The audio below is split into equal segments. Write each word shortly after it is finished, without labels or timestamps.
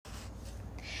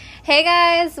Hey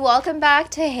guys, welcome back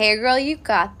to Hey Girl, You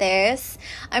Got This.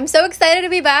 I'm so excited to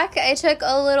be back. I took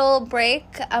a little break,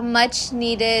 a much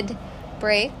needed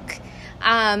break,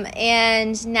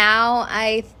 and now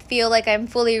I feel like I'm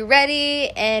fully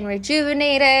ready and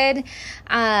rejuvenated.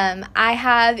 I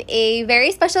have a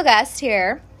very special guest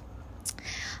here.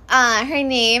 Her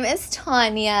name is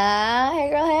Thanya. Hey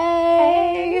girl,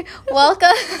 hey. Welcome.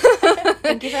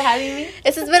 Thank you for having me.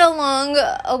 This has been a long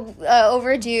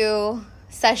overdue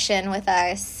session with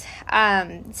us.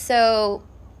 So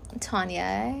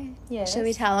Thanya, Yes. should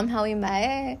we tell them how we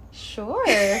met? Sure.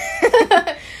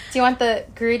 Do you want the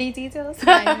gritty details?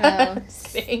 I know.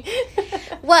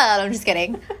 Well, I'm just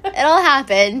kidding. It all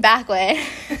happened back when.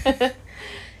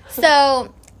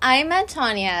 So I met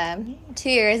Thanya 2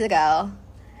 years ago.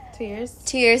 2 years?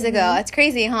 2 years ago. It's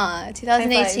crazy, huh?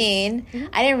 2018. Mm-hmm.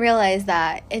 I didn't realize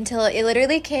that until it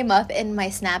literally came up in my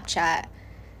Snapchat.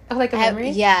 Oh, like a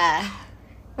memory? Yeah.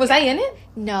 Was I in it?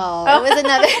 No, it was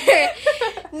another.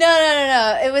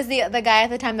 No. It was the guy at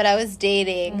the time that I was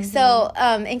dating. Mm-hmm. So,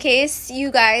 in case you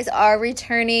guys are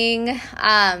returning,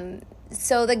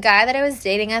 so the guy that I was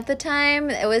dating at the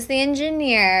time, it was the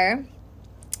engineer,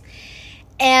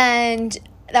 and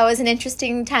that was an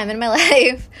interesting time in my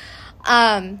life.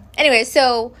 Anyway,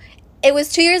 so it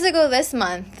was 2 years ago this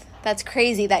month. That's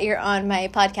crazy that you're on my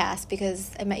podcast because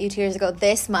I met you 2 years ago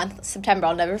this month, September.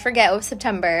 I'll never forget. It was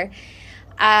September.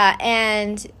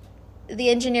 And the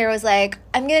engineer was like,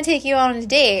 I'm going to take you on a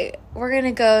date. We're going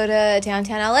to go to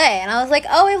downtown LA. And I was like,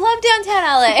 oh, I love downtown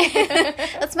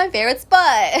LA. That's my favorite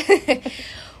spot.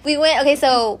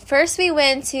 So first we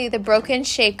went to the Broken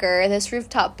Shaker, this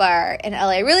rooftop bar in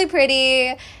LA. Really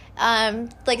pretty,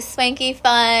 like swanky,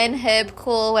 fun, hip,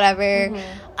 cool, whatever.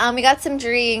 Mm-hmm. We got some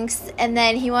drinks, and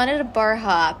then he wanted a bar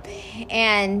hop.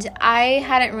 And I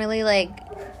hadn't really,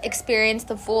 experienced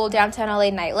the full downtown LA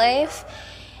nightlife.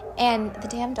 And the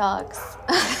damn dogs.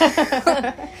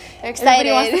 They're excited.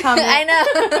 Everybody wants to comment.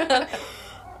 I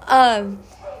know.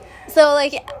 So,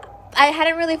 I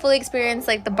hadn't really fully experienced,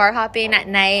 the bar hopping at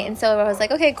night. And so I was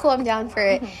like, okay, cool, I'm down for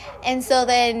it. Mm-hmm. And so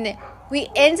then we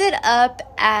ended up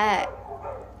at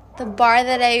the bar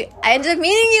that I ended up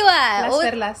meeting you at. Las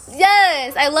Perlas.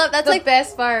 Yes, I love that's the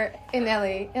best bar in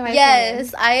LA.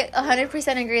 Yes, I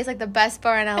 100% agree. It's the best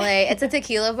bar in LA. It's a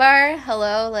tequila bar.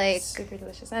 Hello, super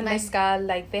delicious. And mezcal,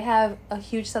 they have a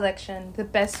huge selection, the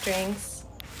best drinks.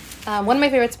 One of my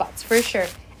favorite spots for sure.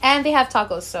 And they have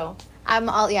tacos, so I'm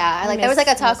all there was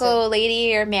a taco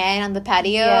lady or man on the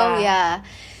patio. Yeah.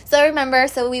 So I remember.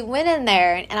 So we went in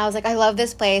there, and I was like, I love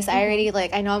this place. Mm-hmm. I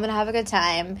already I know I'm gonna have a good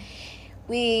time.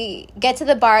 We get to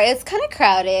the bar. It's kind of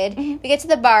crowded. Mm-hmm. We get to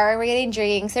the bar. We're getting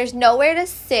drinks. There's nowhere to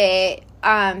sit.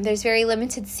 There's very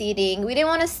limited seating. We didn't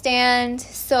want to stand,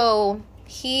 so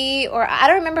I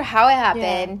don't remember how it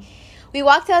happened. Yeah. We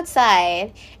walked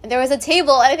outside, and there was a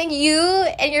table. And I think you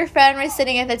and your friend were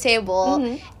sitting at the table.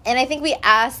 Mm-hmm. And I think we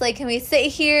asked, can we sit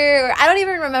here? Or I don't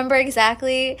even remember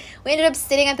exactly. We ended up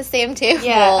sitting at the same table.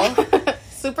 Yeah.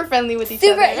 Super friendly with each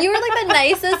other. You were the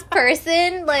nicest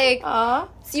person. Aww.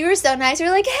 You were so nice. You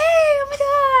were like, hey, oh my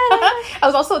God. I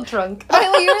was also drunk. Okay,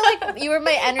 well, you were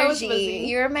my energy.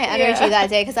 You were my energy that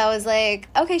day because I was like,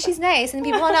 okay, she's nice. And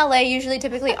people in LA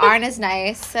typically aren't as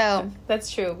nice. So that's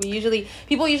true.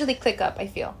 People usually click up, I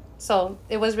feel. So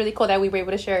it was really cool that we were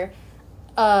able to share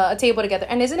a table together.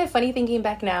 And isn't it funny thinking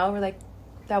back now? We're like,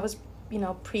 that was,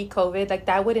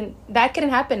 pre-COVID. That couldn't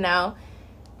happen now.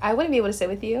 I wouldn't be able to sit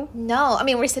with you. No, I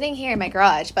mean, we're sitting here in my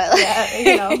garage, but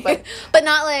but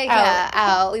not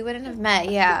out. We wouldn't have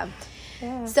met. Yeah.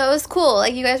 So it was cool.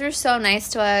 You guys were so nice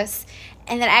to us,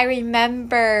 and then I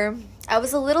remember I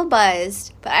was a little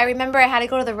buzzed, but I remember I had to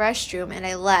go to the restroom and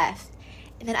I left,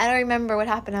 and then I don't remember what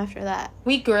happened after that.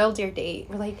 We grilled your date.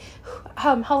 We're like,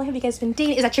 how long have you guys been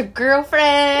dating? Is that your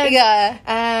girlfriend? Yeah.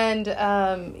 And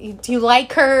do you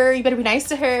like her? You better be nice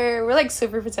to her. We're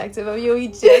super protective of you. We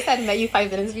just had met you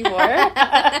 5 minutes before.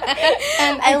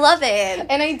 And I love it.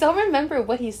 And I don't remember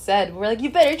what he said. We're like, you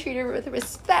better treat her with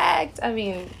respect. I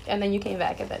mean, and then you came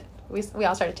back and then we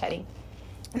all started chatting.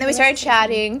 And then we started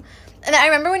chatting. And I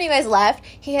remember when you guys left,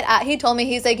 he told me,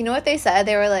 he's like, you know what they said?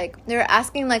 They were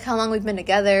asking how long we've been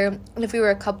together and if we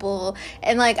were a couple.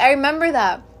 And I remember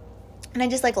that. And I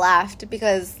just laughed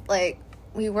because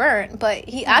we weren't, but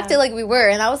he acted like we were,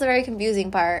 and that was the very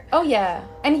confusing part. Oh yeah.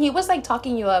 And he was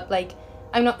talking you up,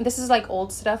 I know this is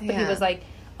old stuff, but he was like,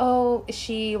 oh,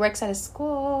 she works at a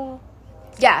school.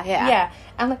 Yeah.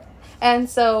 And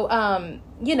so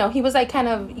he was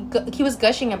he was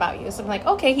gushing about you. So I'm like,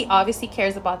 okay, he obviously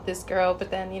cares about this girl,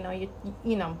 but then you don't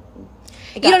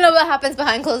know what happens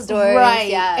behind closed doors, right?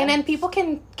 Yeah. And then people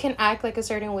can act a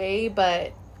certain way,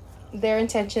 but their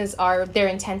intentions are their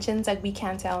intentions. Like, we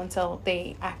can't tell until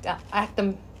they act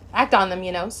on them,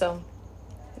 you know. So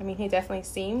I mean, he definitely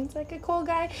seems like a cool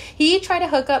guy. He tried to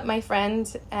hook up my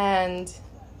friend and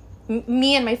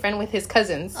me and my friend with his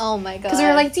cousins. Oh my god! Because we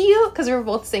were like, because we were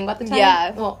both single at the time.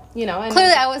 Yeah. Well, you know, and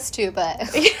clearly I was too,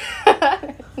 but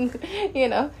you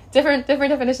know, different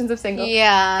definitions of single.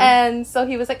 Yeah. And so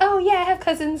he was like, "Oh yeah, I have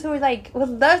cousins who are like would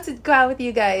love to go out with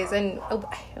you guys." And oh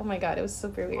my god, it was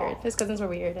super weird. His cousins were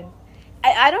weird, and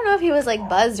I don't know if he was like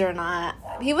buzzed or not.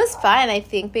 He was fine, I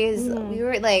think, because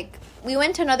we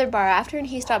went to another bar after and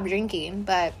he stopped drinking,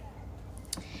 but.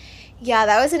 Yeah,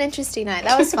 that was an interesting night.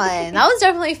 That was fun. That was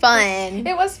definitely fun.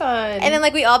 It was fun. And then,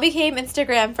 like, we all became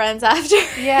Instagram friends after.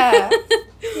 Yeah.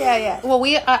 Yeah. Well,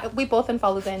 we both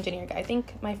unfollowed the engineer guy. I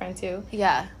think my friend, too.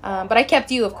 Yeah. But I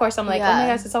kept you, of course. I'm like, oh, my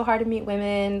gosh, it's so hard to meet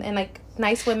women and, like,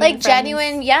 nice women. Like,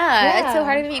 genuine, yeah. It's so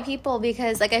hard to meet people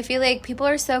because, like, I feel like people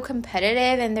are so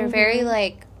competitive and they're very,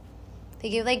 like,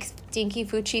 they give, like, stinky,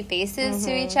 foochy faces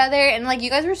to each other. And, like, you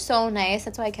guys were so nice.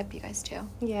 That's why I kept you guys, too.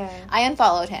 Yeah. I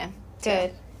unfollowed him. Good.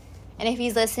 Too. And if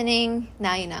he's listening,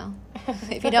 now you know.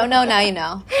 If you don't know, now you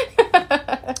know.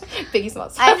 Biggie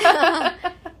Smalls.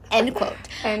 End quote.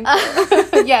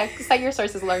 Yeah, cite your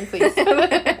sources, Lauren, please.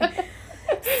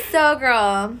 So,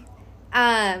 girl,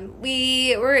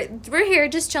 we're here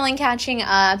just chilling, catching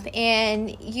up,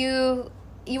 and you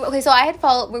okay, so I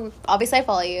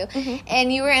follow you,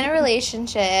 and you were in a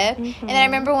relationship, and I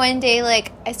remember one day,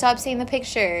 like, I stopped seeing the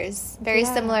pictures, very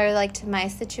similar, like, to my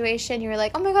situation. You were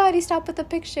like, oh my god, he stopped with the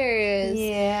pictures.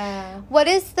 Yeah. What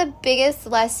is the biggest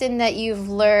lesson that you've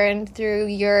learned through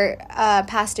your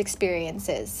past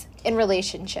experiences in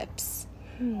relationships?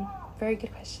 Very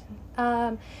good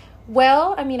question.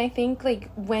 Well, I mean, I think, like,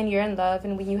 when you're in love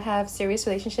and when you have serious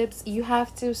relationships, you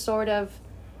have to sort of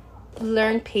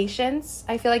learn patience.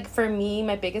 I feel like for me,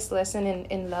 my biggest lesson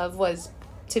in love was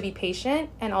to be patient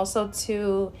and also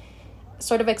to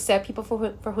sort of accept people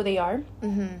for who they are.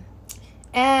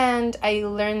 And I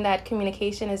learned that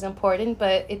communication is important,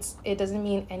 but it doesn't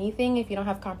mean anything if you don't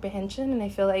have comprehension. And I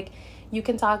feel like you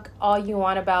can talk all you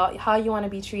want about how you want to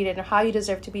be treated or how you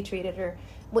deserve to be treated or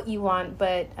what you want,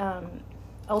 but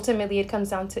ultimately it comes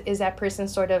down to, is that person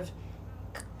sort of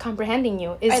comprehending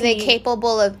you? Are they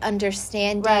capable of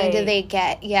understanding? Right. Do they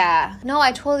get no,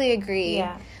 I totally agree.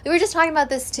 Yeah, we were just talking about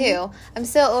this too. I'm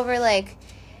so over like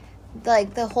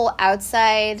the whole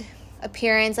outside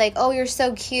appearance, like, oh, you're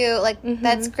so cute, like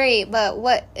that's great, but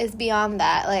what is beyond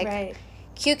that? Like,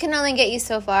 cute can only get you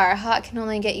so far, hot can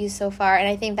only get you so far, and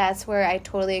I think that's where I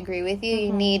totally agree with you.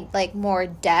 You need, like, more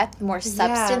depth, more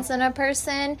substance in a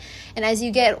person, and as you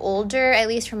get older, at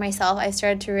least for myself, I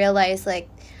started to realize, like,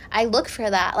 I look for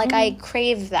that. Like, I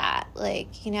crave that.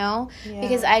 Like, you know? Yeah.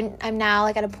 Because I'm now,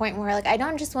 like, at a point where, like, I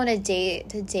don't just want to date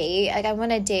to date. Like, I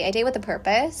want to date. I date with a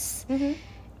purpose.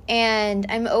 And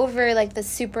I'm over, like, the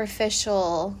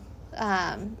superficial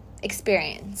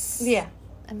experience. Yeah.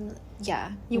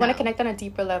 You want to connect on a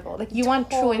deeper level. Like, you want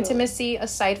true intimacy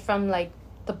aside from, like,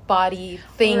 the body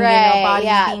thing, right, you know,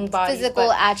 body being body.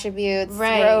 Physical attributes,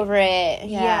 right. We're over it.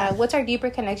 Yeah. What's our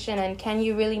deeper connection, and can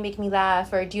you really make me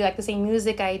laugh, or do you like the same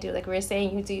music I do? Like we were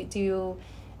saying, do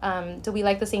we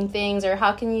like the same things, or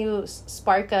how can you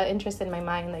spark a interest in my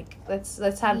mind? Like, let's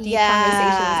have deep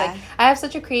conversations. Like, I have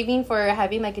such a craving for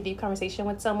having, like, a deep conversation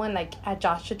with someone, like at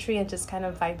Joshua Tree, and just kind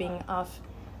of vibing off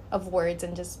of words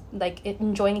and just, like,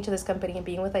 enjoying each other's company and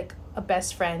being with, like, a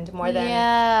best friend more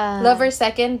than lover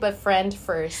second, but friend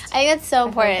first. I think it's so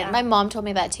important. My mom told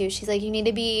me that too. She's like, you need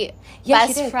to be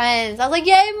best friends. I was like,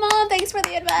 yay, Mom, thanks for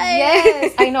the advice.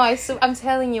 Yes, I know. I'm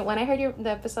telling you, when I heard the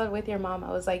episode with your mom,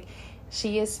 I was like,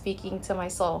 she is speaking to my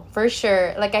soul for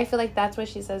sure. Like, I feel like that's what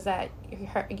she says, that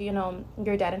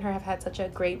your dad and her have had such a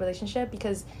great relationship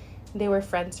because they were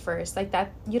friends first. Like,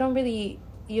 that you don't really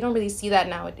see that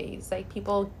nowadays. Like,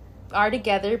 people are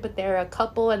together, but they're a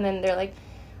couple, and then they're like,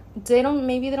 they don't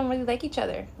really like each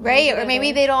other, right? Or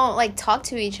maybe they don't, like, talk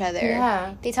to each other.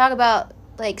 Yeah, they talk about,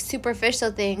 like,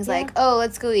 superficial things, like, oh,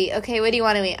 let's go eat. Okay, what do you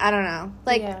want to eat? I don't know.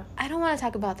 Like, I don't want to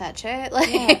talk about that shit.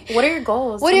 Like, what are your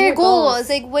goals? What are your goals?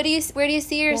 Like, where do you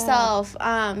see yourself?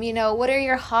 You know, what are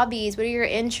your hobbies? What are your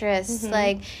interests?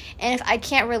 Like, and if I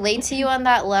can't relate to you on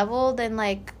that level, then,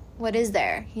 like, what is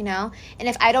there, you know? And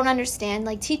if I don't understand,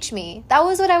 like, teach me. That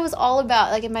was what I was all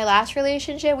about. Like, in my last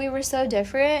relationship, we were so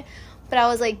different, but I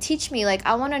was like, teach me. Like,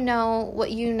 I want to know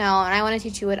what you know, and I want to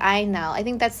teach you what I know. I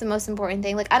think that's the most important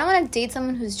thing. Like, I don't want to date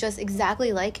someone who's just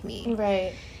exactly like me.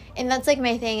 Right. And that's, like,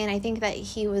 my thing, and I think that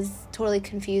he was totally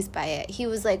confused by it. He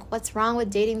was like, what's wrong with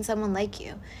dating someone like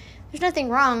you? There's nothing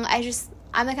wrong.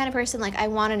 I'm the kind of person, like, I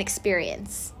want an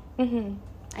experience.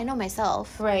 I know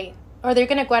myself. Right. or they're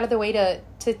gonna go out of their way to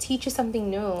teach you something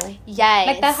new. Yes.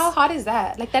 Like that. How hot is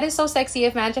that? Like that is so sexy.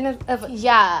 Imagine if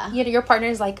yeah, you know, your partner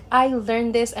is like, I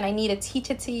learned this and I need to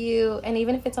teach it to you. And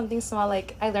even if it's something small,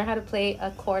 like I learned how to play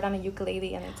a chord on a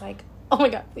ukulele, and it's like, oh my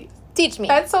god, please teach me.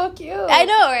 That's so cute. I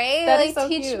know, right? That like is so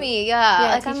teach cute. me.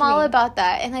 Yeah. Like I'm all me. about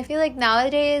that. And I feel like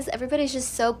nowadays everybody's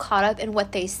just so caught up in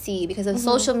what they see because of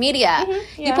social media.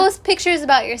 Mm-hmm. Yeah. You post pictures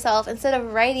about yourself instead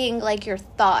of writing like your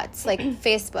thoughts, like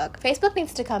Facebook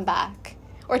needs to come back.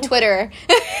 Or Twitter.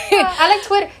 I like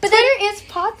Twitter. But Twitter is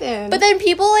popping. But then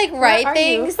people like write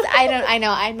things. I know.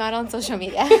 I'm not on social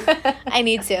media. I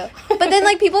need to. But then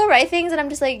like people write things and I'm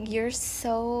just like, you're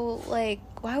so like,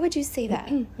 why would you say that?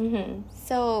 Mm-hmm.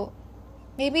 So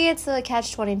maybe it's a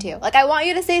catch-22. Like I want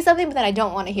you to say something, but then I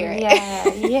don't want to hear it.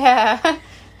 Yeah.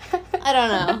 I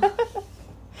don't know.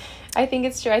 I think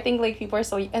it's true. I think like people are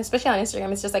so, especially on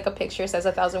Instagram, it's just like a picture says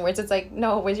 1,000 words. It's like,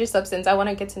 no, where's your substance? I want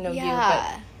to get to know you.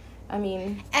 But I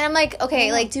mean, and I'm like,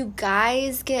 okay, like, do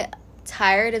guys get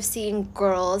tired of seeing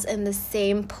girls in the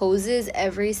same poses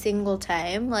every single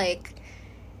time? Like,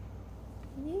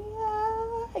 yeah,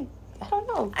 I don't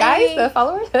know. Guys, the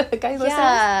followers, the guys,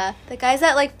 yeah, the guys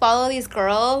that like follow these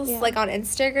girls, like on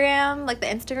Instagram, like the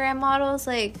Instagram models,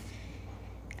 like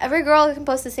every girl can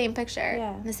post the same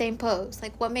picture, the same pose.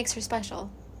 Like, what makes her special?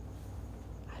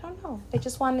 I don't know. They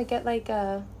just want to get like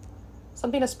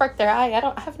something to spark their eye.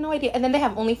 I have no idea. And then they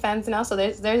have OnlyFans now, so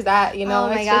there's that, you know. Oh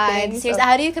my god. Seriously, so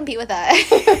how do you compete with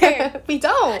that? We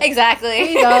don't. Exactly.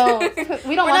 We don't.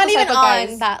 We're not even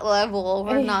on that level.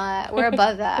 We're not. We're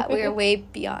above that. We're way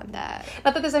beyond that.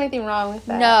 Not that there's anything wrong with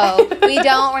that. No, we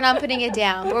don't. We're not putting it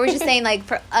down. But we're just saying, like,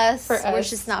 for us, it's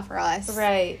just not for us.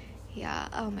 Right. Yeah.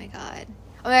 Oh my god.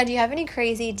 Oh my god, do you have any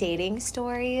crazy dating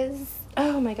stories?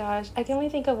 Oh my gosh. I can only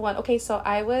think of one. Okay, so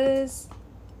I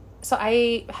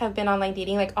have been online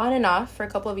dating, like, on and off for a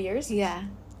couple of years. Yeah.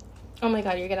 Oh my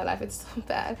god, you're gonna laugh. It's so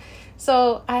bad.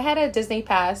 So I had a Disney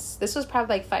pass. This was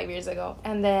probably like 5 years ago.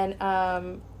 And then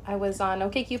I was on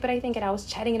OkCupid, I think, and I was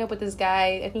chatting it up with this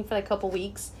guy, I think, for like a couple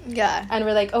weeks. Yeah. And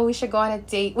we're like, oh, we should go on a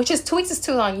date. Which is 2 weeks is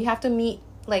too long. You have to meet,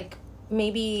 like,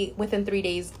 maybe within 3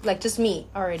 days. Like, just meet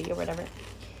already or whatever.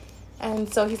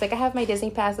 And so he's like, I have my Disney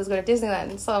pass. Let's go to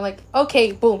Disneyland. So I'm like,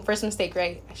 okay, boom. First mistake,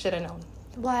 right? I should have known.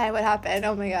 Why? What happened?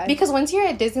 Oh my god. Because once you're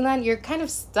at Disneyland, you're kind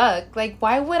of stuck. Like,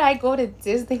 why would I go to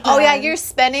Disneyland? Oh yeah, you're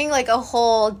spending like a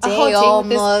whole day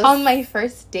almost on my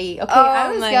first date. Okay,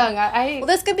 I was young. Well,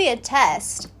 this could be a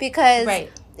test because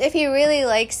if he really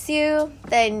likes you,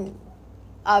 then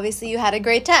obviously you had a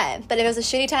great time. But if it was a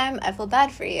shitty time, I feel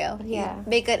bad for you. Yeah. You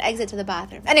make an exit to the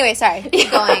bathroom. Anyway, sorry.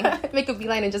 Keep going. Make a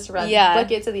beeline and just run. Yeah.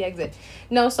 Book it to the exit.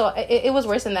 No, so it was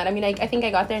worse than that. I mean, I think I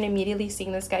got there and immediately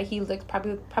seeing this guy, he looked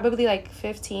probably like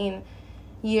 15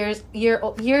 years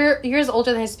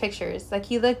older than his pictures. Like,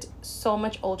 he looked so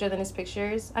much older than his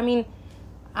pictures. I mean,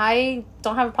 I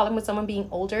don't have a problem with someone being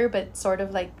older, but sort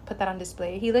of like put that on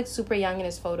display. He looked super young in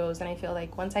his photos, and I feel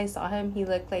like once I saw him, he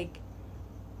looked like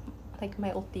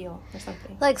my old Theo or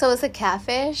something. Like, so it's a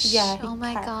catfish? Yeah. Oh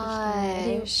my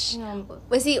gosh.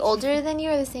 Was he older than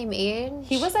you or the same age?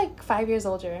 He was like 5 years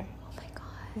older. Oh my god.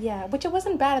 Yeah, which it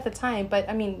wasn't bad at the time, but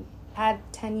I mean, had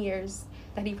 10 years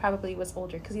that he probably was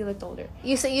older because he looked older.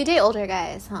 You date older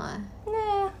guys, huh?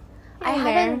 Nah.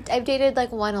 I've dated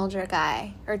like one older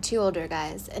guy or two older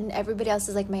guys, and everybody else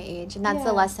is like my age, and that's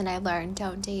the lesson I learned.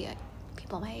 Don't date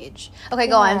people my age. Okay,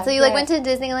 go on. So you like went to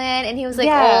Disneyland and he was like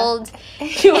old.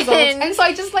 He was old. And so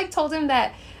I just like told him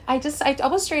that I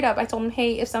was straight up. I told him,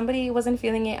 hey, if somebody wasn't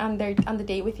feeling it on the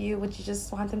date with you, would you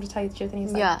just want them to tell you the truth? And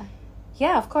he's like,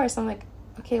 yeah, of course. I'm like,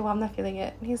 okay, well, I'm not feeling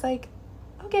it. And he's like,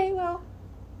 okay, well,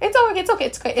 it's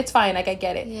okay. It's fine. Like, I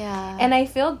get it. Yeah. And I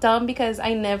feel dumb because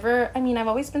I've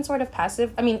always been sort of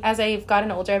passive. I mean, as I've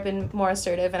gotten older, I've been more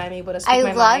assertive and I'm able to speak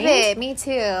my mind. I love it. Me too.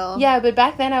 Yeah, but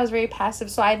back then I was very passive.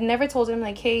 So I'd never told him,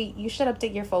 like, hey, you should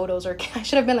update your photos. Or I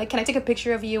should have been like, can I take a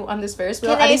picture of you on this Ferris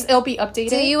wheel? At least it'll be updated.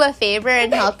 Do you a favor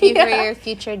and help you for your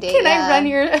future date? Can I run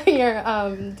your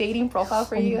dating profile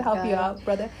for you? Help you out,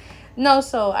 brother. No,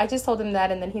 so I just told him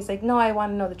that, and then he's like, no, I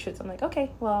want to know the truth. I'm like, okay,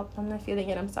 well, I'm not feeling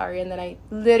it, I'm sorry. And then I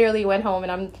literally went home,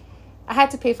 and I had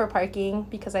to pay for parking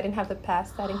because I didn't have the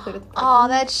pass that included the parking. Oh,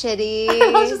 that's shitty.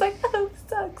 I was just like, oh, it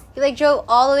sucks. You like drove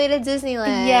all the way to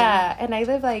Disneyland. Yeah, and I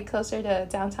live like closer to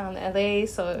downtown LA,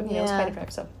 so it was quite a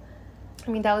drive. So, I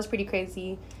mean, that was pretty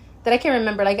crazy that I can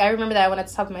remember. Like, I remember that one at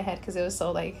the top of my head because it was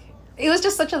so like, it was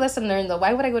just such a lesson learned though.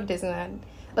 Why would I go to Disneyland?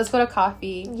 Let's go to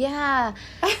coffee. Yeah.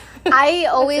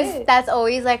 That's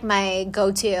always like my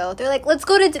go-to. They're like, let's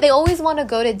go to, they always want to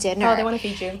go to dinner. Oh, they want to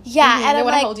feed you. Yeah. Mm-hmm. And they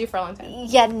want to hold you for a long time.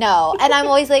 Yeah, no. And I'm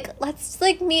always like, let's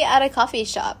like meet at a coffee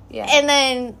shop. Yeah. And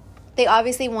then they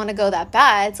obviously want to go that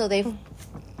bad, so they've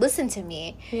listened to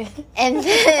me. Yeah.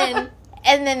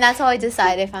 And then that's how I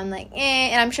decide if I'm like,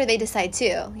 and I'm sure they decide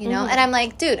too, you know? And I'm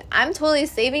like, dude, I'm totally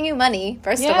saving you money,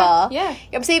 first of all. Yeah.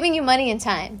 I'm saving you money and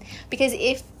time. Because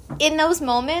if in those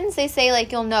moments, they say,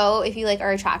 like, you'll know if you, like,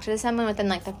 are attracted to someone within,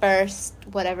 like, the first,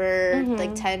 whatever,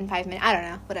 like, 5 minutes. I don't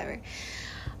know, whatever.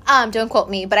 Don't quote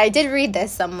me, but I did read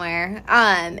this somewhere.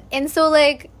 And so,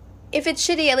 like, if it's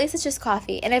shitty, at least it's just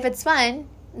coffee. And if it's fun,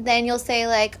 then you'll say,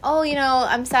 like, oh, you know,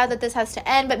 I'm sad that this has to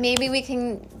end, but maybe we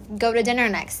can go to dinner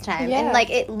next time. Yeah. And, like,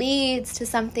 it leads to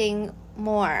something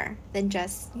more than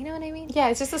just, you know what I mean? Yeah,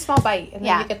 it's just a small bite, and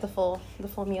then you get the full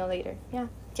meal later. Yeah.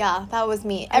 Yeah, that was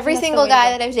me. Every single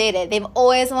guy that I've dated, they've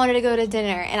always wanted to go to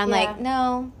dinner, and I'm like,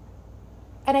 no.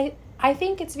 And I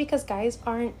think it's because guys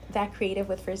aren't that creative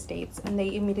with first dates, and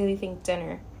they immediately think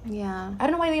dinner. Yeah. I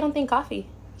don't know why they don't think coffee.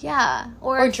 Yeah.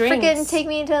 Or drinks. Freaking take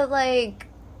me to, like,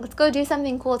 let's go do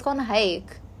something cool. Let's go on a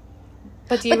hike.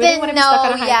 But do you really want to be stuck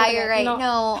on a hike? Yeah, you're right.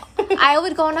 No. I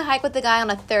would go on a hike with the guy on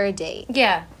a third date.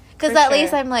 Yeah. Because at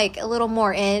least I'm, like, a little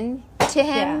more in to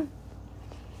him. Yeah.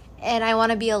 And I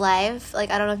want to be alive.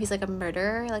 Like, I don't know if he's, like, a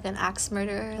murderer, like an axe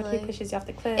murderer. Like, he pushes you off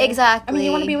the cliff. Exactly. I mean,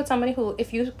 you want to be with somebody who,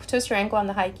 if you twist your ankle on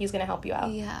the hike, he's going to help you out.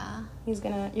 Yeah. You're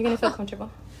going to feel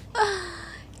comfortable.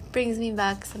 Brings me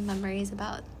back some memories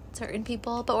about certain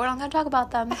people, but we're not going to talk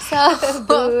about them. So,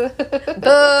 boo.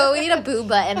 Boo. We need a boo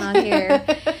button on here.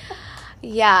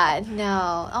 Yeah,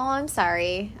 no. Oh, I'm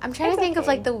sorry. I'm trying to think of,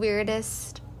 like, the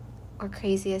weirdest or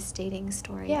craziest dating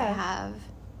story I have.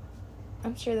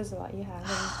 I'm sure there's a lot you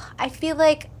have. I feel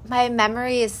like my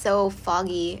memory is so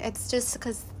foggy. It's just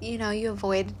because, you know, you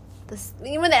avoid this.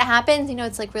 When that happens, you know,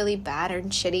 it's, like, really bad or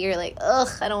shitty. You're like, ugh,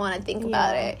 I don't want to think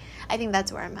about it. I think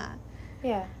that's where I'm at.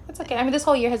 Yeah, it's okay. I mean, this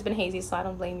whole year has been hazy, so I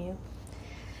don't blame you.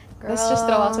 Girl, let's just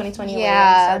throw out 2020 away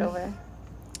and start over.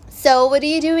 So, what are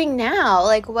you doing now?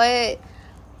 Like, what...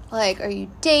 Like, are you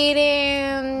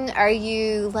dating? Are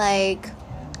you, like...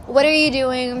 What are you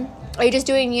doing? Are you just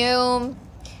doing you?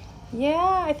 Yeah,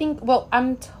 I think... Well,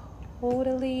 I'm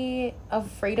totally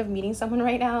afraid of meeting someone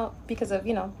right now because of,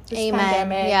 you know, this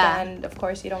pandemic. Yeah. And, of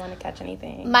course, you don't want to catch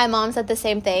anything. My mom said the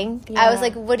same thing. Yeah. I was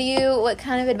like, what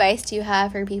kind of advice do you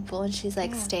have for people? And she's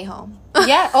like, stay home.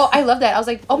 Yeah. Oh, I love that. I was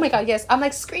like, oh, my God, yes. I'm,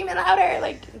 like, screaming louder.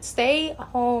 Like, stay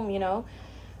home, you know.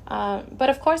 But,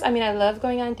 of course, I mean, I love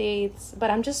going on dates.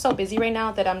 But I'm just so busy right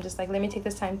now that I'm just like, let me take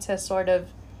this time to sort of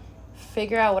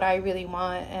figure out what I really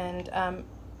want. And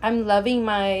I'm loving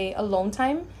my alone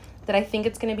time. That I think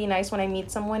it's going to be nice when I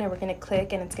meet someone and we're going to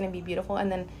click and it's going to be beautiful.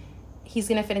 And then he's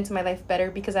going to fit into my life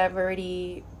better because I've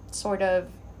already sort of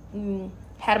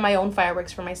had my own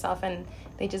fireworks for myself and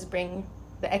they just bring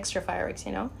the extra fireworks,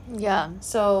 you know? Yeah.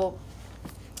 So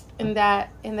in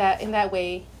that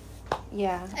way,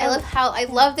 yeah. I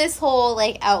love this whole,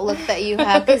 like, outlook that you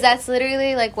have because that's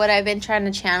literally, like, what I've been trying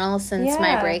to channel since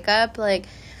my breakup. Like,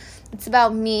 it's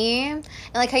about me. And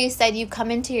like how you said, you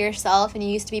come into yourself and you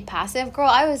used to be passive. Girl,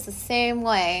 I was the same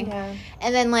way. Yeah.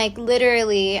 And then, like,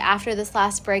 literally after this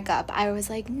last breakup, I was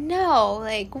like, no,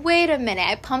 like, wait a minute.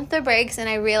 I pumped the brakes and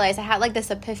I realized I had, like,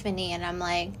 this epiphany. And I'm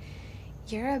like,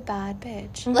 you're a bad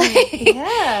bitch. Mm-hmm.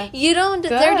 Like, you don't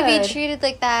deserve to be treated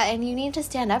like that. And you need to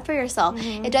stand up for yourself.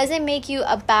 Mm-hmm. It doesn't make you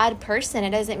a bad person.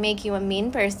 It doesn't make you a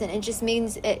mean person. It just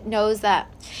means it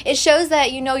shows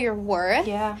that you know your worth.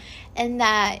 Yeah. And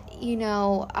that, you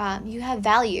know, you have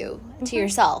value to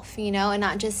yourself, you know, and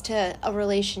not just to a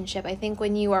relationship. I think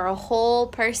when you are a whole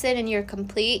person and you're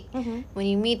complete, when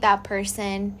you meet that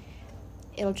person,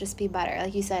 it'll just be better.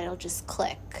 Like you said, it'll just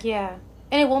click. Yeah.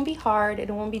 And it won't be hard. It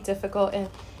won't be difficult.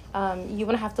 And you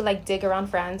won't have to, like, dig around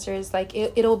for answers. Like,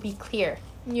 it'll be clear.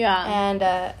 Yeah.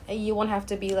 And you won't have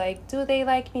to be like, do they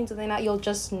like me? Do they not? You'll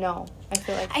just know. I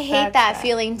feel like I hate that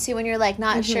feeling, too, when you're, like,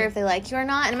 not sure if they like you or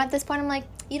not. And I'm at this point, I'm like,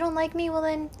 you don't like me? Well,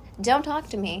 then don't talk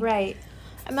to me. Right.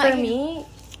 For me,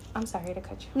 I'm sorry to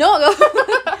cut you. No,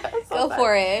 go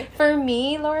for it. For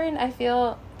me, Lauren, I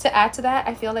feel, to add to that,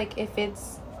 I feel like if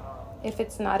it's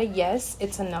not a yes,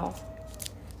 it's a no.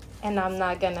 And I'm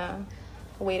not gonna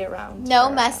wait around.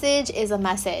 No message is a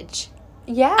message.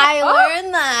 Yeah. I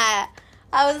learned that.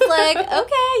 I was like,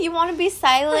 okay, you want to be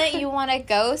silent, you want to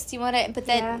ghost, but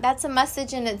then that's a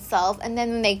message in itself. And then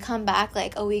when they come back,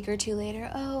 like, a week or two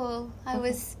later, I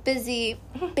was busy,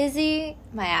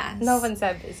 my ass. No one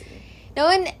said busy.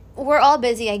 We're all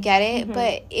busy, I get it,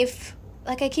 but if,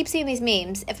 like, I keep seeing these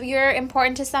memes, if you're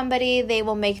important to somebody, they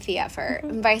will make the effort,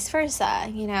 and vice versa,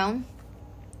 you know?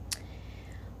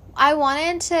 I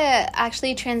wanted to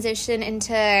actually transition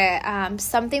into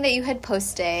something that you had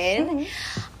posted.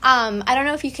 I don't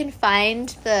know if you can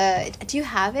find do you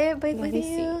have it with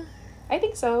you? I I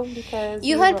think so, because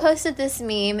you had posted this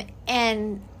meme,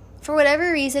 and for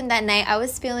whatever reason that night I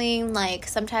was feeling like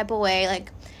some type of way.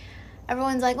 Like,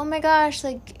 everyone's like, oh my gosh,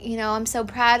 like, you know, I'm so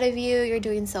proud of you, you're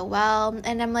doing so well.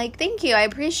 And I'm like, thank you, I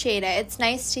appreciate it. It's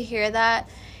nice to hear that,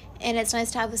 and it's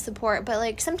nice to have the support. But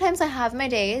like, sometimes I have my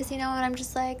days, you know, and I'm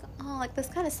just like, oh, like, this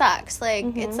kind of sucks.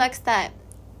 Like, it sucks that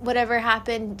whatever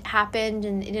happened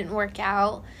and it didn't work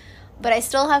out. But I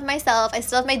still have myself, I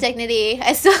still have my dignity,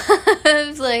 I still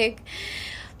have like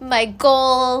my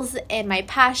goals and my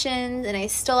passions, and I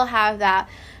still have that.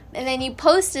 And then you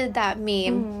posted that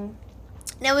meme,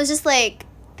 and it was just like,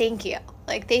 thank you.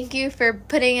 Like, thank you for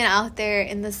putting it out there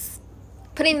in this,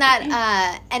 putting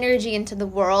that energy into the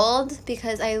world,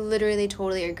 because I literally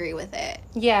totally agree with it.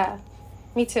 Yeah,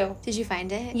 me too. Did you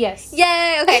find it? Yes.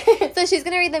 Yay! Okay, so she's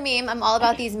going to read the meme. I'm all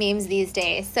about these memes these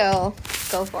days, so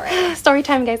go for it. Story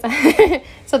time, guys.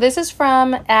 So this is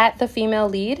from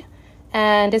 @thefemalelead,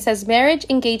 and it says, marriage,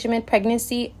 engagement,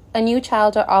 pregnancy, a new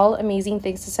child are all amazing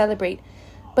things to celebrate.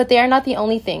 But they are not the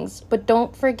only things. But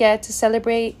don't forget to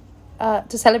celebrate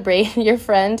your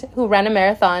friend who ran a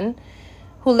marathon,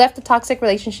 who left a toxic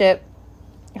relationship,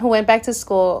 who went back to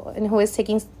school, and who is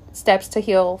taking steps to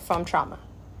heal from trauma.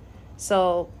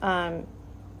 So,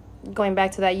 going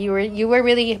back to that, you were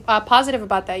really positive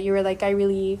about that. You were like, I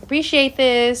really appreciate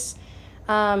this.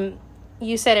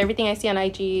 You said everything I see on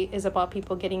IG is about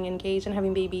people getting engaged and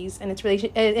having babies, and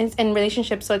it's in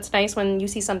relationships. So it's nice when you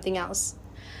see something else.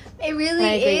 It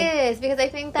really is, because I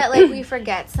think that like we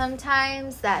forget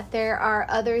sometimes that there are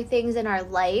other things in our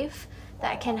life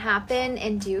that can happen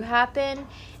and do happen,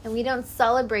 and we don't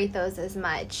celebrate those as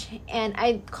much. And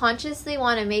I consciously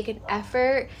want to make an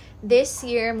effort this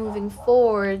year moving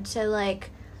forward to like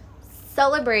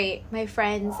celebrate my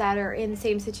friends that are in the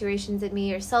same situations as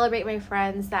me, or celebrate my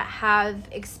friends that have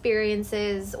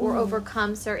experiences or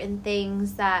overcome certain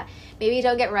things that maybe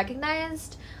don't get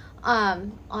recognized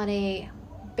on a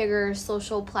bigger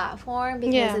social platform,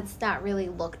 because it's not really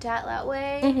looked at that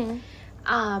way.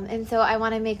 And so I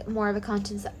want to make more of a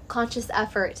conscious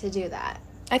effort to do that.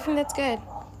 I think that's good.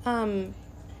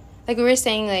 Like we were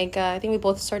saying, like I think we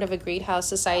both sort of agreed how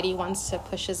society wants to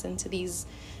push us into these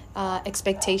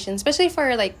expectations, especially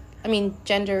for like, I mean,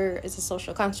 gender is a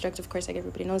social construct, of course, like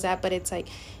everybody knows that, but it's like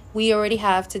we already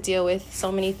have to deal with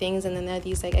so many things, and then there are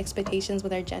these like expectations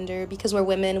with our gender, because we're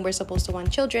women, we're supposed to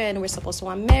want children, we're supposed to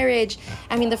want marriage.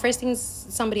 I mean, the first thing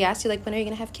somebody asks you, like, when are you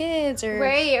gonna have kids, or,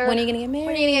 right, or when are you gonna get married?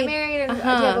 When are you gonna get married, or do you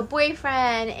have a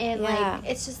boyfriend? And like,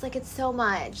 it's just like, it's so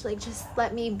much. Like, just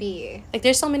let me be. Like,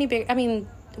 there's so many big. I mean,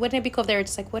 wouldn't it be cool if they were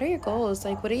just like, what are your goals?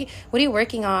 Like, what are you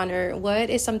working on, or what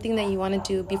is something that you want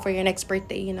to do before your next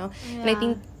birthday? You know, and I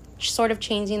think sort of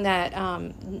changing that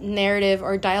narrative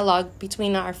or dialogue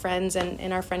between our friends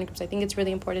and our friend groups, I think it's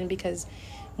really important, because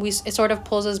it sort of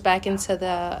pulls us back into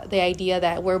the idea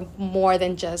that we're more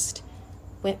than just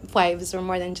wives, or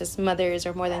more than just mothers,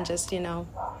 or more than just, you know,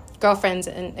 girlfriends,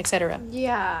 and etc.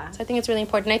 So I think it's really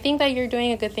important. I think that you're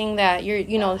doing a good thing, that you're,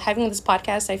 you know, having this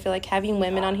podcast. I feel like having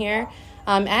women on here,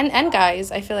 and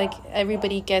guys, I feel like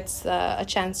everybody gets a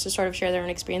chance to sort of share their own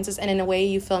experiences, and in a way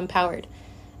you feel empowered.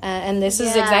 And this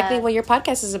is exactly what your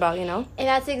podcast is about, you know? And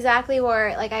that's exactly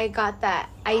where, like, I got that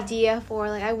idea for,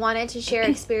 like, I wanted to share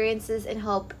experiences and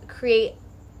help create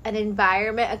an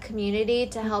environment, a community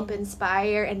to help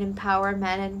inspire and empower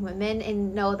men and women,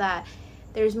 and know that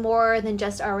there's more than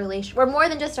just our we're more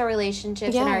than just our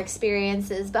relationships and our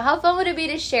experiences. But how fun would it be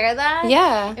to share that?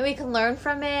 And we can learn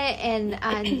from it,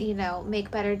 and you know, make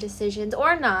better decisions,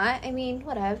 or not. I mean,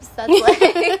 whatevs. That's like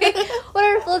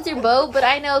whatever floats your boat. But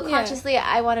I know consciously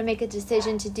I want to make a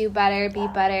decision to do better, be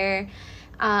better,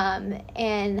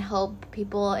 and help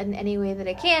people in any way that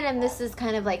I can. And this is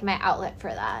kind of like my outlet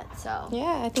for that. So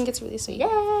I think it's really sweet. Yay!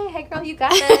 Hey girl, you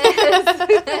got this.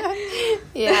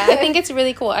 I think it's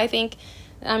really cool.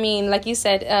 I mean, like you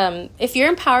said, if you're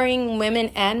empowering women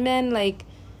and men, like,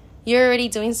 you're already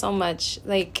doing so much.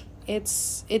 Like,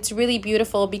 it's really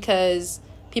beautiful, because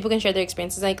people can share their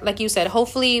experiences. Like you said,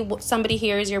 hopefully somebody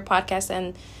hears your podcast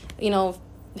and, you know,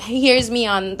 hears me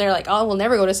on, they're like, oh, I will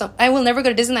never go to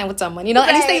Disneyland with someone, you know.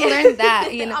 At least they learned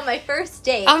that, you know. On my first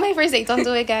date, don't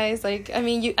do it, guys. Like, I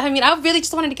mean, I really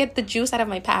just wanted to get the juice out of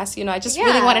my past, you know. I just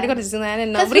really wanted to go to Disneyland,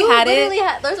 and nobody had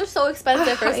it. Those are so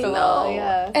expensive, first of all.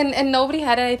 And nobody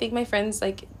had it. I think my friends,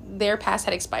 like, their pass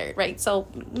had expired, right? So,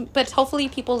 but hopefully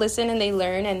people listen and they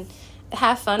learn and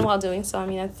have fun while doing so. I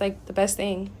mean, that's like the best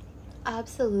thing.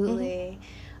 Absolutely.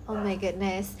 Oh my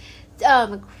goodness.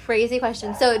 Crazy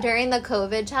question. So during the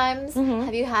COVID times,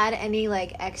 have you had any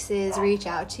like exes reach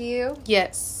out to you?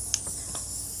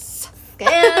 Yes.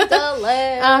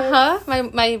 Scandalous.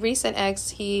 My recent ex,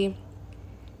 he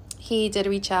he did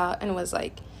reach out and was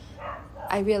like,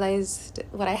 I realized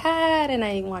what I had and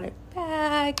I want it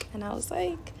back. And I was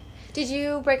like... Did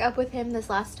you break up with him this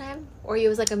last time? Or it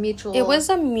was like a mutual... It was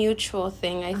a mutual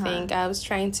thing, I think. I was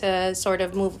trying to sort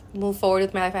of move forward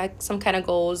with my life. I had some kind of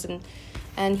goals.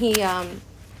 And he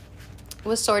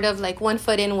was sort of like 1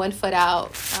 foot in, 1 foot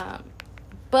out.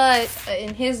 But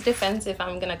in his defense, if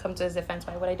I'm going to come to his defense,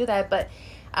 why would I do that? But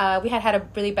we had a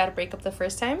really bad breakup the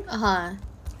first time.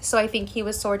 So I think he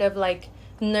was sort of like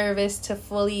nervous to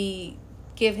fully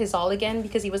give his all again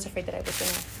because he was afraid that I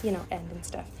was going to, end and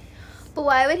stuff. But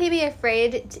why would he be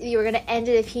afraid you were going to end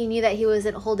it if he knew that he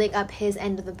wasn't holding up his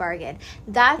end of the bargain?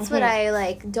 That's what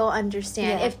I, don't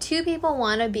understand. Yeah. If two people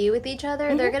want to be with each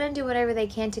other, they're going to do whatever they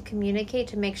can to communicate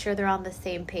to make sure they're on the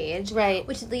same page. Right.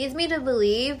 Which leads me to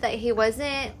believe that he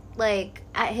wasn't,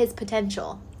 at his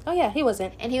potential. Oh, yeah, he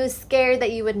wasn't. And he was scared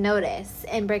that you would notice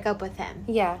and break up with him.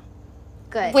 Yeah.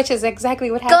 Good. Which is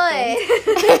exactly what happened.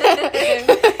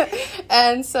 Good.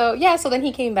 And so then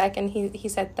he came back and he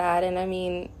said that. And I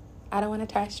mean, I don't want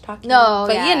to trash talk. No,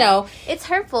 but it's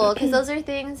hurtful because those are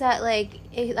things that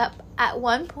at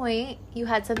one point you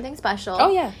had something special. Oh,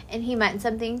 yeah. And he meant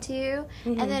something to you.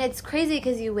 And then it's crazy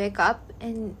because you wake up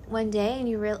and one day and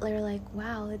you're like,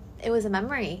 wow, it was a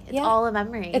memory. It's all a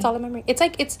memory. It's all a memory. It's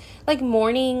like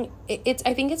mourning.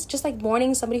 I think it's just like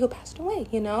mourning somebody who passed away,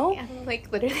 Yeah,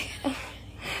 literally.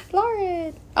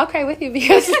 Lauren, I'll cry with you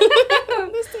because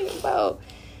I'm this thing about.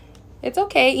 It's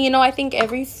okay. I think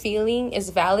every feeling is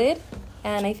valid.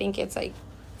 And I think it's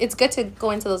good to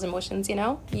go into those emotions,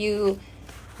 You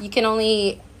can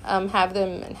only have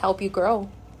them and help you grow.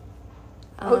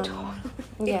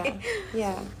 Totally.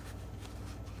 Yeah.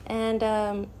 And,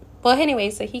 well, anyway,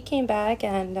 so he came back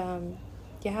and,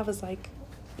 I was like,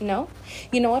 no.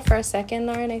 You know what? For a second,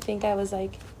 Lauren, I think I was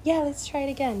like, yeah, let's try it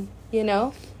again.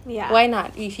 Yeah. Why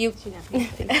not? If you...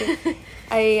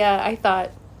 I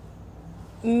thought...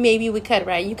 maybe we could,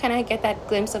 right? You kind of get that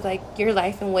glimpse of your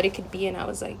life and what it could be, and I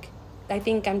was like, I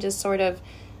think I'm just sort of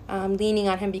leaning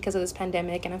on him because of this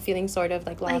pandemic, and I'm feeling sort of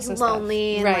lost and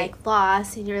lonely stuff. And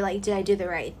lost, and you're like, did I do the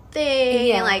right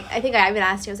thing? And I think I even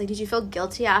asked you, I was like, did you feel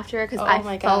guilty after? Because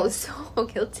I felt so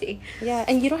guilty. Yeah,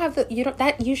 and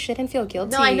you shouldn't feel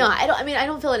guilty. No, I know. I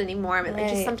don't feel it anymore. I mean,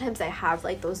 just sometimes I have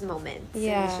those moments.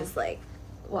 Yeah, and it's just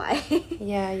why?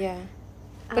 Yeah.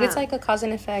 But it's like a cause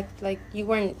and effect.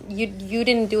 You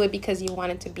didn't do it because you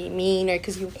wanted to be mean or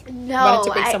because you wanted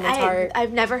to break someone's heart.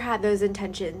 I've never had those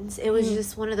intentions. It was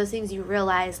just one of those things you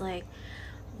realize,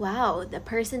 wow, the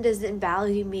person doesn't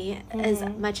value me as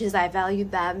much as I value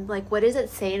them. What is it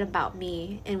saying about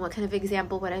me? And what kind of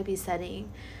example would I be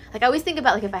setting? I always think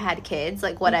about, if I had kids,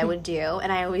 what I would do. And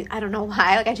I don't know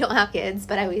why. I don't have kids,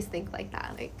 but I always think like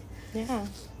that. Yeah.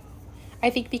 I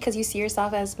think because you see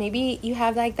yourself as maybe you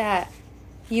have that...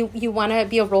 You want to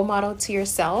be a role model to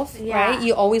yourself, right?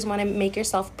 You always want to make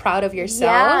yourself proud of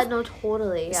yourself. Yeah, no,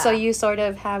 totally. Yeah. So you sort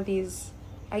of have these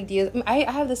ideas. I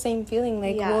have the same feeling.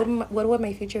 What would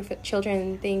my future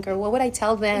children think? Or what would I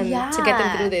tell them to get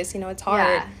them through this? It's hard.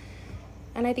 Yeah.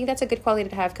 And I think that's a good quality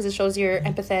to have because it shows you're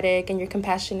empathetic and you're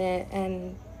compassionate.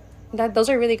 And those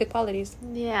are really good qualities.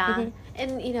 Yeah.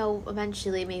 And,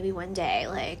 eventually, maybe one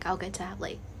day, I'll get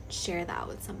to share that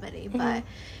with somebody. But,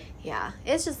 yeah,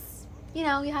 it's just... you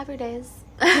have your days.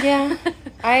 Yeah.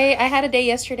 I had a day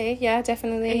yesterday. Yeah,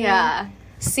 definitely. Yeah.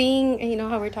 Seeing,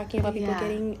 how we're talking about people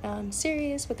getting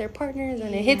serious with their partners,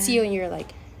 and it hits you, and you're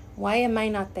like, why am I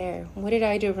not there? What did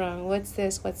I do wrong? What's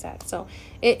this? What's that? So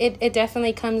it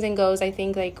definitely comes and goes. I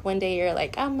think, one day you're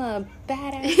like, I'm a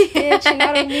badass bitch, and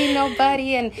I don't need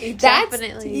nobody. And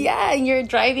definitely. And you're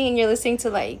driving, and you're listening to,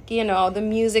 the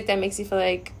music that makes you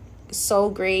feel so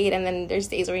great, and then there's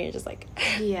days where you're just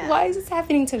why is this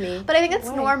happening to me? But I think it's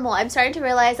normal. I'm starting to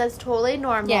realize that's totally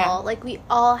normal. Yeah. We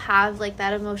all have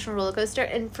that emotional roller coaster,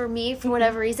 and for me, for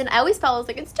whatever reason, I always felt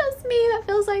it's just me that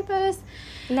feels like this.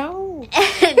 No.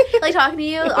 And talking to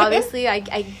you, obviously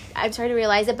I'm starting to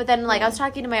realize it, but then I was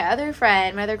talking to my other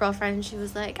girlfriend, and she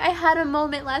was like, I had a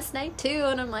moment last night too,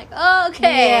 and I'm like, oh,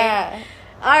 okay. Yeah.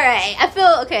 All right, I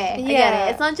feel okay. I get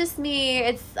it. It's not just me.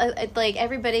 It's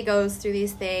everybody goes through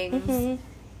these things.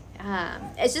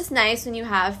 It's just nice when you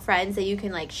have friends that you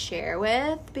can share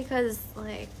with, because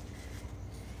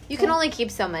you can only keep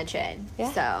so much in.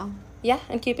 Yeah. So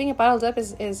and keeping it bottled up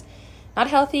is not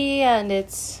healthy, and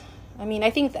it's. I mean, I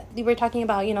think that we were talking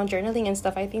about journaling and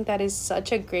stuff. I think that is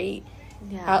such a great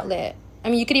outlet.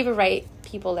 I mean, you could even write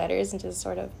people letters and just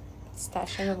sort of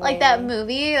Stashing away. Like that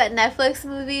movie, that Netflix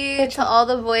movie, To All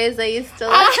the Boys That Used to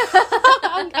Love.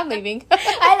 I'm leaving. I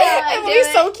know. That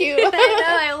movie's so cute. I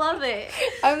know. I love it.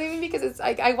 I'm leaving because it's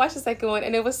like I watched the second one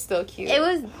and it was still cute. It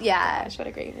was, yeah. Gosh, what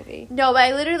a great movie. No, but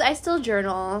I still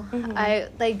journal. I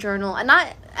like journal, and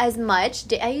not as much.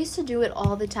 I used to do it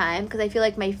all the time because I feel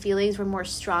like my feelings were more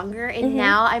stronger, and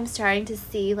now I'm starting to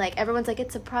see, like, everyone's like,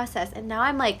 it's a process, and now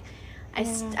I'm like,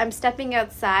 I'm stepping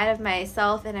outside of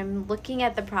myself and I'm looking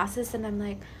at the process and I'm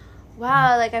like,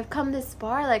 wow, like I've come this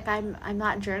far, like I'm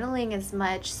not journaling as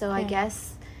much, so I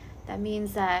guess that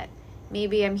means that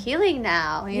maybe I'm healing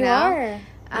now, you know? Are.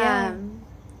 Yeah.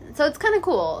 So it's kind of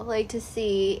cool, like, to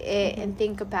see it and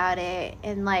think about it,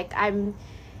 and like I'm,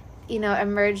 you know,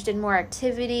 emerged in more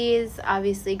activities.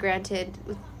 Obviously, granted,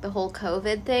 with the whole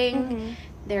COVID thing,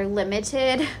 they're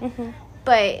limited.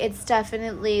 But it's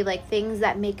definitely, like, things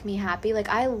that make me happy. Like,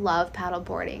 I love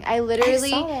paddleboarding. I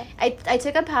literally, I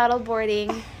took a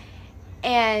paddleboarding,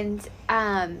 and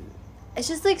it's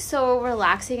just, like, so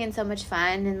relaxing and so much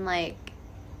fun. And, like,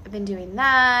 I've been doing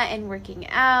that and working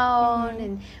out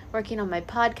and working on my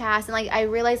podcast. And, like, I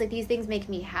realize, like, these things make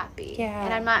me happy. Yeah.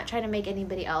 And I'm not trying to make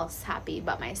anybody else happy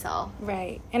but myself.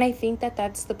 Right. And I think that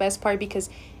that's the best part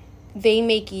because they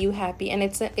make you happy, and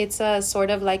it's a sort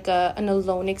of like an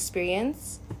alone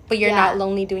experience, but you're not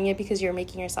lonely doing it because you're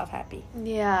making yourself happy.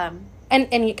 Yeah. And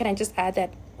can I just add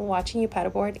that watching you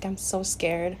paddleboard, like, I'm so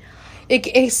scared.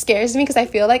 It scares me because I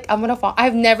feel like I'm gonna fall.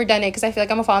 I've never done it because I feel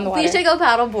like I'm gonna fall in the water. You should go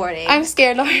paddleboarding. I'm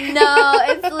scared, Lauren. No,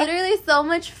 it's literally so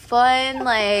much fun.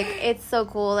 Like, it's so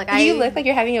cool. Like, you look like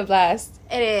you're having a blast.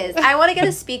 It is. I want to get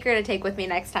a speaker to take with me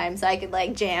next time so I could,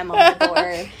 like, jam on the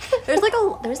board.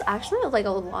 There's actually, like, a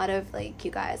lot of, like,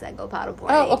 cute guys that go paddleboarding.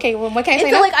 Oh, okay. Well, what can I say?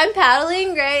 So, like, I'm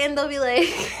paddling, right? And they'll be like,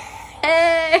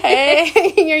 hey.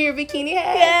 Your bikini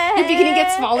head. Yeah. Your bikini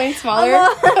gets smaller and smaller.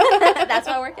 That's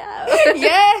why I work out.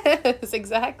 Yes,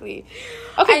 exactly.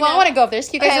 Okay, well, I want to go. If there's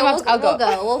cute guys, I'll go. We'll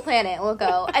go. We'll plan it. We'll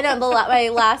go. I know my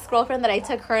last girlfriend that I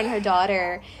took, her and her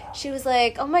daughter, she was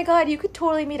like, oh my God, you could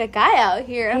totally meet a guy out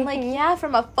here. And I'm like, yeah,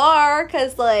 from afar,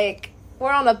 because, like,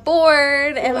 we're on a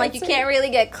board and, like, you can't really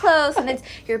get close, and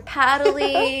you're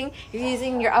paddling, you're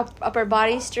using your upper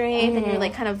body strength, and you're,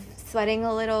 like, kind of sweating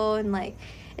a little, and, like,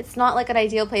 it's not, like, an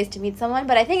ideal place to meet someone,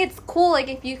 but I think it's cool, like,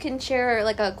 if you can share,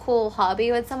 like, a cool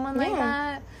hobby with someone like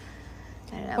that.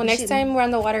 I don't know. Well, next time we're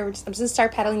on the water, I'm just going to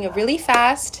start paddling it really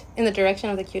fast in the direction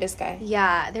of the cutest guy.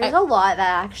 Yeah, there's a lot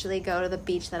that actually go to the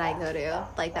beach that I go to,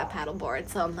 like that paddleboard,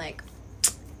 so I'm like,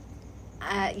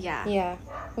 yeah. Yeah.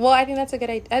 Well, I think that's a good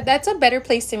idea. That's a better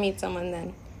place to meet someone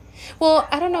then. Well,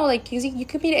 I don't know, like, you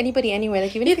could meet anybody anywhere.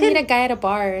 Like, even if you meet a guy at a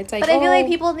bar, it's like, but I feel like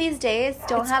people these days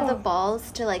don't have the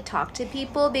balls to, like, talk to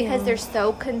people because they're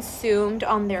so consumed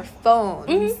on their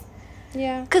phones.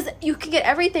 Yeah. Because you can get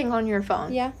everything on your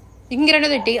phone. Yeah. You can get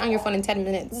another date on your phone in 10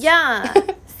 minutes. Yeah.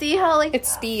 See how, like, it's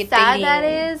speed sad dating. That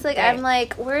is? Like, right. I'm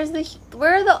like,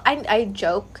 I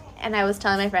joke, and I was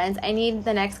telling my friends, I need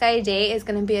the next guy I date is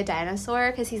going to be a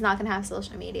dinosaur because he's not going to have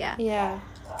social media. Yeah.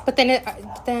 But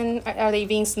then are they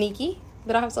being sneaky?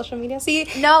 They don't have social media? See?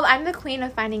 No, I'm the queen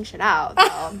of finding shit out,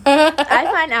 though. I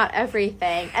find out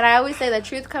everything. And I always say the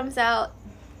truth comes out,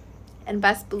 and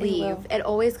best believe it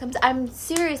always comes. I'm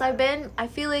serious. I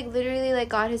feel like literally, like,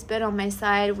 God has been on my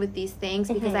side with these things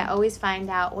because I always find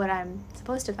out what I'm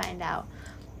supposed to find out.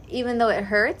 Even though it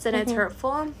hurts and it's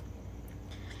hurtful,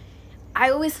 I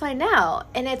always find out.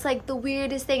 And it's, like, the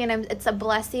weirdest thing, and it's a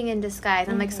blessing in disguise.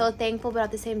 I'm, like, so thankful, but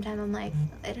at the same time, I'm like,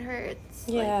 it hurts.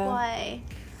 Yeah. Like, why?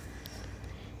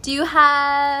 Do you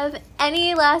have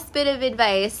any last bit of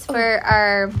advice for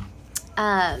our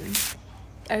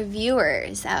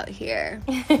viewers out here?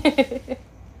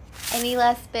 Any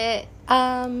last bit,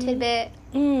 tidbit?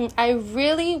 I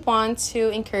really want to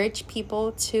encourage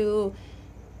people to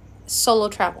solo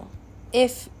travel.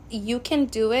 If you can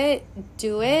do it,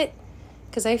 do it.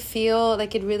 Because I feel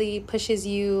like it really pushes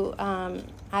you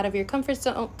out of your comfort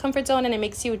zone, and it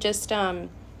makes you just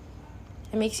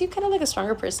it makes you kind of like a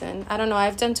stronger person. I don't know.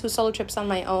 I've done 2 solo trips on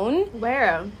my own.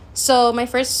 Where? So my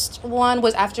first one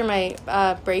was after my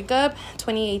breakup,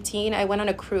 2018. I went on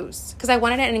a cruise because I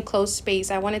wanted an enclosed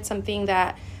space. I wanted something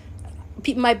that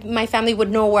my family would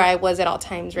know where I was at all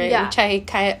times, right? Yeah. Which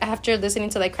after listening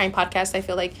to, like, crime podcasts, I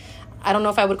feel like I don't know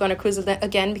if I would go on a cruise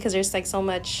again because there's, like, so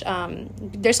much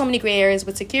there's so many gray areas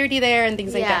with security there and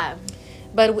things like that.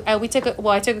 But I took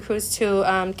a cruise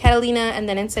to Catalina and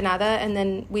then Ensenada, and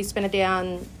then we spent a day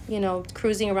on,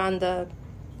 cruising around the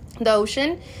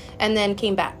ocean, and then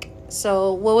came back.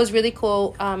 So what was really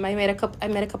cool, I met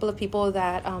a couple of people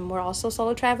that were also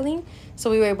solo traveling, so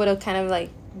we were able to kind of, like,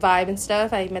 vibe and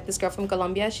stuff. I met this girl from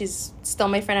Colombia. She's still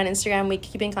my friend on Instagram. We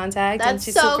keep in contact. That's and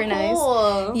she's so super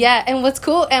cool. nice. Yeah, and what's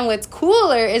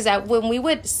cooler is that when we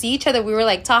would see each other, we were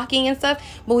like talking and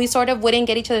stuff, but we sort of wouldn't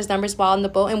get each other's numbers while on the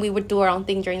boat, and we would do our own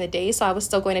thing during the day. So I was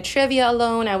still going to trivia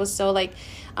alone. I was still like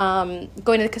going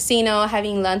to the casino,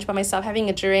 having lunch by myself, having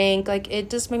a drink. Like, it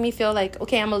just made me feel like,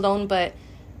 okay, I'm alone, but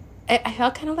I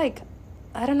felt kind of like,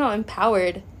 I don't know,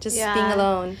 empowered just being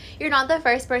alone. You're not the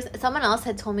first person. Someone else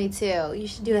had told me too, you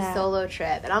should do a solo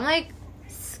trip, and I'm like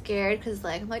scared because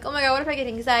like I'm like, oh my god, what if I get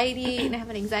anxiety and I have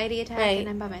an anxiety attack and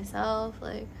I'm by myself?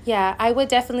 Like, yeah, I would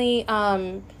definitely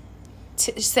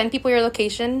send people your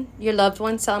location, your loved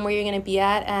ones, tell them where you're going to be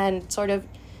at, and sort of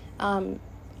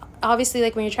obviously,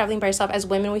 like, when you're traveling by yourself, as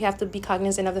women, we have to be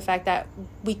cognizant of the fact that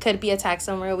we could be attacked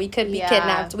somewhere, we could be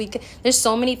kidnapped, there's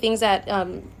so many things that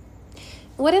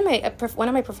one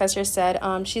of my professors said,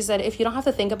 she said, if you don't have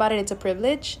to think about it, it's a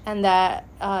privilege, and that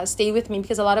stay with me,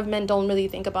 because a lot of men don't really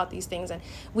think about these things, and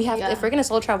we have to, if we're going to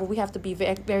solo travel, we have to be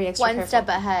very, very extra careful. One step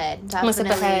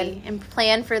ahead, and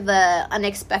plan for the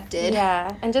unexpected.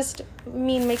 Yeah, and just,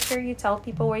 make sure you tell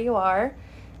people where you are,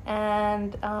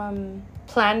 and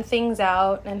plan things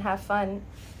out and have fun.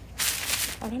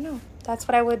 I don't know.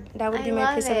 That would be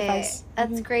my piece of advice.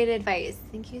 That's great advice.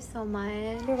 Thank you so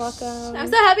much. You're welcome. I'm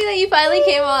so happy that you finally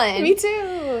came on. Me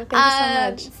too. Thank you so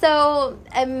much. So,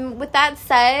 with that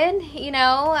said,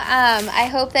 I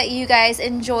hope that you guys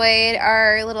enjoyed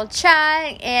our little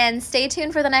chat, and stay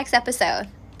tuned for the next episode.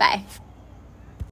 Bye.